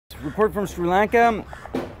report from Sri Lanka,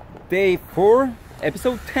 day 4,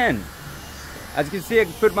 episode 10. As you can see, I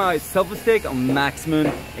can put my selfie stick on maximum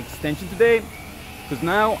extension today, because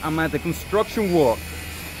now I'm at the construction walk.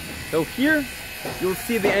 So here, you'll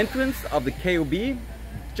see the entrance of the KOB.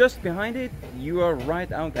 Just behind it, you are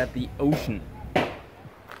right out at the ocean.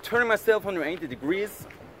 Turning myself 180 degrees,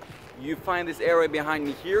 you find this area behind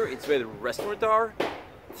me here. It's where the restaurants are.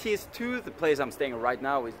 TS2, the place I'm staying right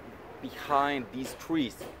now, is behind these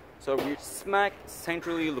trees. So we're smack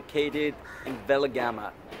centrally located in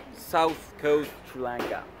Velagama, south coast Sri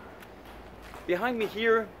Lanka. Behind me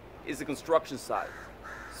here is the construction site.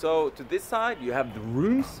 So to this side you have the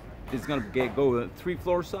rooms. It's gonna go 3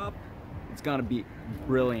 floors up. It's gonna be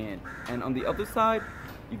brilliant. And on the other side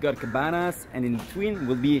you got cabanas, and in between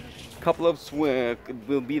will be a couple of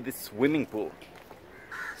the swimming pool.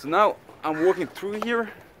 So now I'm walking through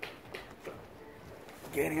here,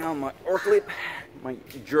 getting out my Orklip, my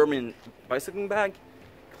German bicycling bag.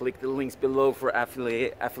 Click the links below for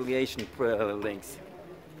affiliation links.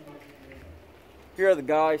 Here are the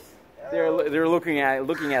guys. They're looking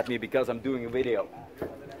at me because I'm doing a video.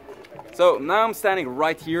 So now I'm standing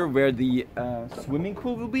right here where the swimming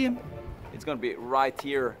pool will be. It's gonna be right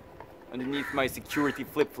here underneath my security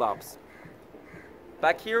flip-flops.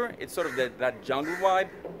 Back here, it's sort of that jungle vibe.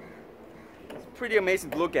 It's pretty amazing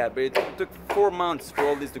to look at, but it took 4 months for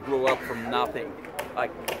all this to grow up from nothing.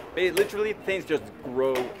 Like, literally things just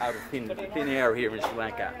grow out of thin air here in Sri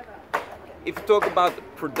Lanka. If you talk about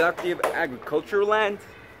productive agricultural land,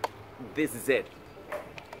 this is it.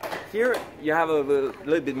 Here you have a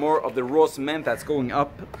little bit more of the raw cement that's going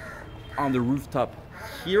up on the rooftop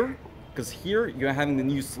here, because here you're having the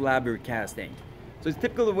new slab you're casting. So it's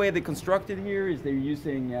typical the way they constructed here is they're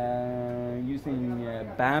using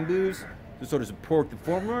bamboos to sort of support the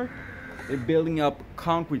formwork. They're building up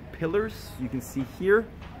concrete pillars. You can see here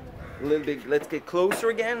a little bit. Let's get closer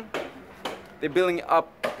again. They're building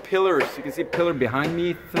up pillars. You can see a pillar behind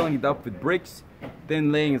me, filling it up with bricks,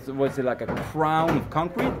 then laying what's it, like a crown of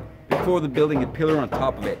concrete before they're building a pillar on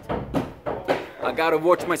top of it. I gotta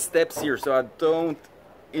watch my steps here so I don't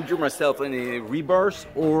injure myself in any rebars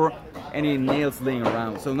or any nails laying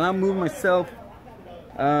around. So now I'm moving myself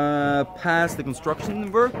past the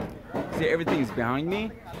construction work. See, everything is behind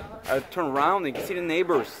me. I turn around and you can see the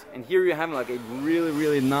neighbors, and here you have like a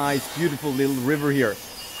really nice, beautiful little river here.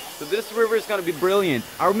 So this river is going to be brilliant.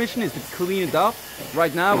 Our mission is to clean it up.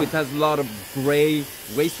 Right now it has a lot of gray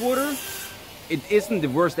wastewater. It isn't the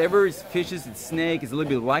worst ever. It's fishes, it's snake, it's a little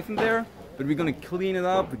bit of life in there. But we're going to clean it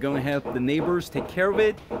up. We're going to help the neighbors take care of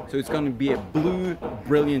it. So it's going to be a blue,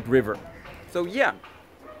 brilliant river. So yeah,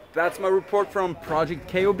 that's my report from Project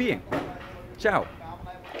KOB. Ciao.